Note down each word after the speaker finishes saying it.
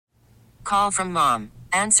call from mom.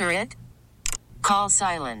 Answer it. Call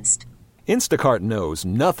silenced. Instacart knows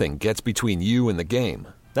nothing gets between you and the game.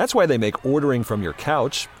 That's why they make ordering from your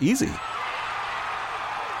couch easy.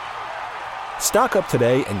 Stock up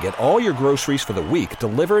today and get all your groceries for the week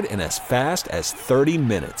delivered in as fast as 30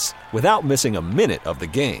 minutes without missing a minute of the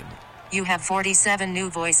game. You have 47 new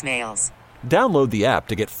voicemails. Download the app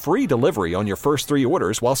to get free delivery on your first 3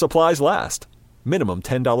 orders while supplies last. Minimum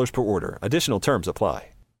 $10 per order. Additional terms apply.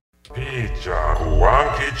 Happy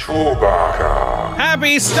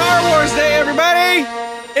Star Wars Day, everybody!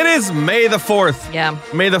 It is May the 4th. Yeah.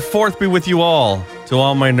 May the 4th be with you all, to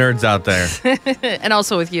all my nerds out there. And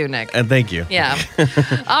also with you, Nick. And thank you. Yeah.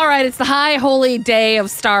 All right, it's the high holy day of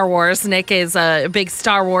Star Wars. Nick is a big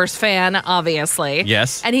Star Wars fan, obviously.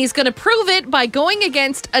 Yes. And he's going to prove it by going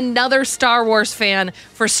against another Star Wars fan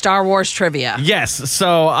for Star Wars trivia. Yes,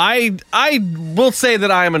 so I will say that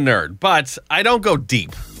I am a nerd, but I don't go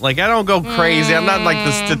deep. Like, I don't go crazy. I'm not like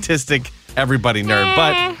the statistic everybody nerd,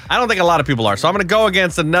 but I don't think a lot of people are. So I'm going to go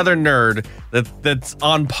against another nerd that's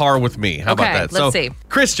on par with me. How about that? Let's see.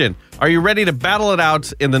 Christian, are you ready to battle it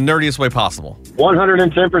out in the nerdiest way possible?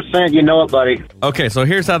 110%, you know it, buddy. Okay, so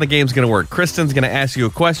here's how the game's going to work. Kristen's going to ask you a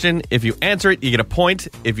question. If you answer it, you get a point.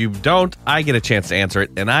 If you don't, I get a chance to answer it,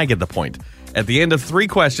 and I get the point. At the end of 3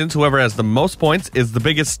 questions, whoever has the most points is the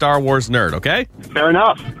biggest Star Wars nerd, okay? Fair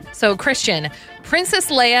enough. So, Christian, Princess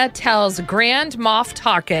Leia tells Grand Moff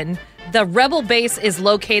Tarkin the Rebel base is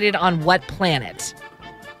located on what planet?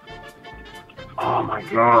 Oh, my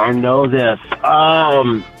God, I know this.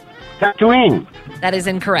 Tatooine. That is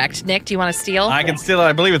incorrect. Nick, do you want to steal? I can steal it.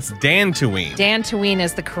 I believe it's Dantooine. Dantooine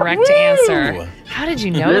is the correct answer. How did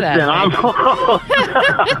you know that?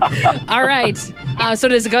 All right. So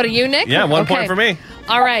does it go to you, Nick? Yeah, 1 point for me.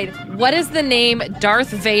 All right. What does the name Darth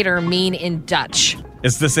Vader mean in Dutch?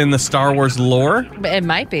 Is this in the Star Wars lore? It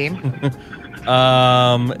might be.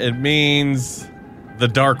 It means the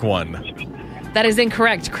Dark One. That is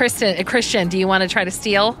incorrect. Christian, do you want to try to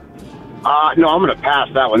steal? No, I'm going to pass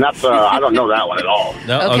that one. That's I don't know that one at all.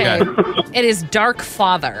 No? Okay. It is Dark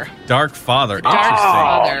Father. Dark Father. Dark Interesting.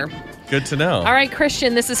 Father. Good to know. All right,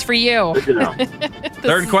 Christian, this is for you. Good to know.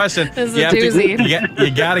 Third question. This is a doozy.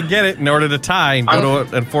 You got to get it in order to tie and go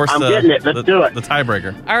to enforce getting it. Let's do it. The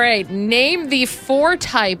tiebreaker. All right, name the 4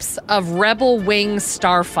 types of Rebel Wing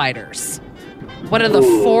starfighters. What are the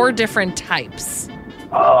 4 different types?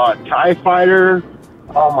 TIE Fighter.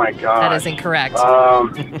 Oh, my God. That is incorrect.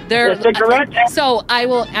 Is it correct? So I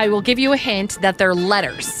will give you a hint that they're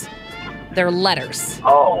letters. They're letters.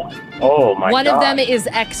 Oh, my God. One of them is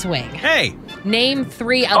X-Wing. Hey. Name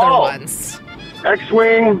 3 other ones.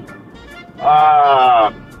 X-Wing.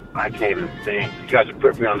 I can't even think. You guys are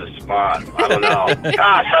putting me on the spot. I don't know.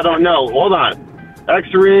 Gosh, I don't know. Hold on.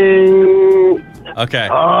 X-Wing. Okay.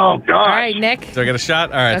 Oh, gosh. All right, Nick. So I get a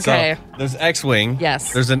shot? All right. Okay. So there's X-Wing.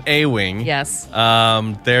 Yes. There's an A-Wing. Yes.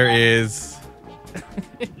 There is...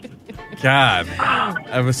 God.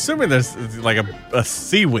 I'm assuming there's like a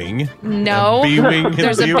C-Wing. No. A B-Wing.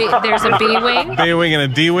 There's a B-Wing. B-Wing and a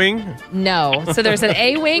D-Wing? No. So there's an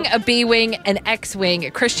A-Wing, a B-Wing, an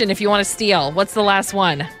X-Wing. Christian, if you want to steal, what's the last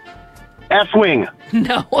one? S-Wing.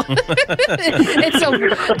 No. It's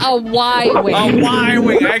a Y-Wing. A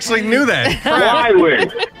Y-Wing. I actually knew that.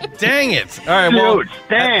 Y-Wing. Dang it. All right, well, Dude,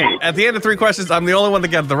 dang. At the end of 3 questions, I'm the only one that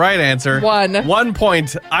got the right answer. 1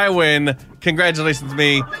 point. I win. Congratulations to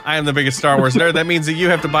me. I am the biggest Star Wars nerd. That means that you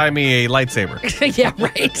have to buy me a lightsaber. Yeah,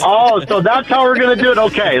 right. Oh, so that's how we're going to do it?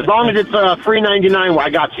 Okay. As long as it's free $99, I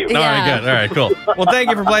got you. Yeah. All right, good. All right, cool. Well, thank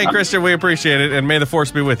you for playing, Christian. We appreciate it, and may the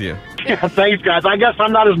Force be with you. Yeah, thanks, guys. I guess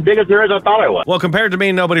I'm not as big a nerd as I thought I was. Well, compared to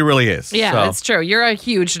me, nobody really is. Yeah, so, that's true. You're a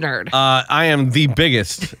huge nerd. I am the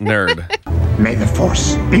biggest nerd. May the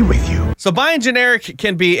Force be with you. So buying generic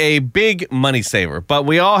can be a big money saver, but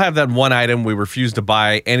we all have that one item we refuse to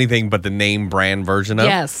buy anything but the name brand version of.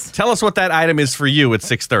 Yes. Tell us what that item is for you at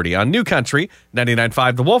 6:30 on New Country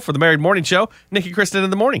 99.5 The Wolf for the Married Morning Show. Nick and Kristen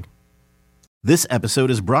in the morning. This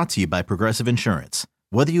episode is brought to you by Progressive Insurance.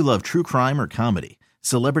 Whether you love true crime or comedy,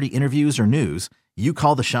 celebrity interviews or news, you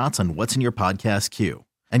call the shots on what's in your podcast queue.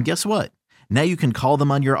 And guess what? Now you can call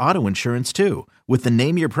them on your auto insurance too with the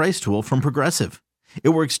Name Your Price tool from Progressive. It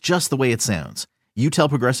works just the way it sounds. You tell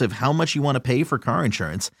Progressive how much you want to pay for car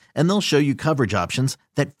insurance, and they'll show you coverage options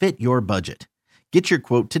that fit your budget. Get your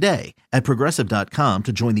quote today at Progressive.com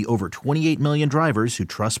to join the over 28 million drivers who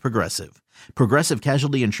trust Progressive. Progressive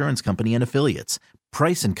Casualty Insurance Company and Affiliates.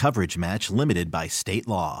 Price and coverage match limited by state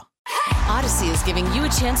law. Odyssey is giving you a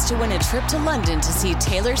chance to win a trip to London to see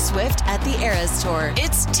Taylor Swift at the Eras Tour.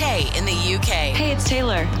 It's Tay in the UK. Hey, it's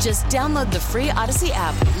Taylor. Just download the free Odyssey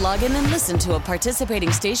app, log in and listen to a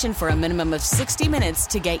participating station for a minimum of 60 minutes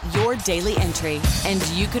to get your daily entry. And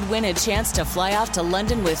you could win a chance to fly off to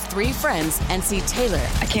London with 3 friends and see Taylor.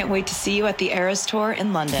 I can't wait to see you at the Eras Tour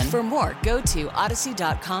in London. For more, go to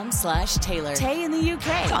odyssey.com/Taylor. Tay in the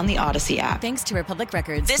UK. It's on the Odyssey app. Thanks to Republic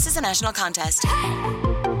Records. This is a national contest.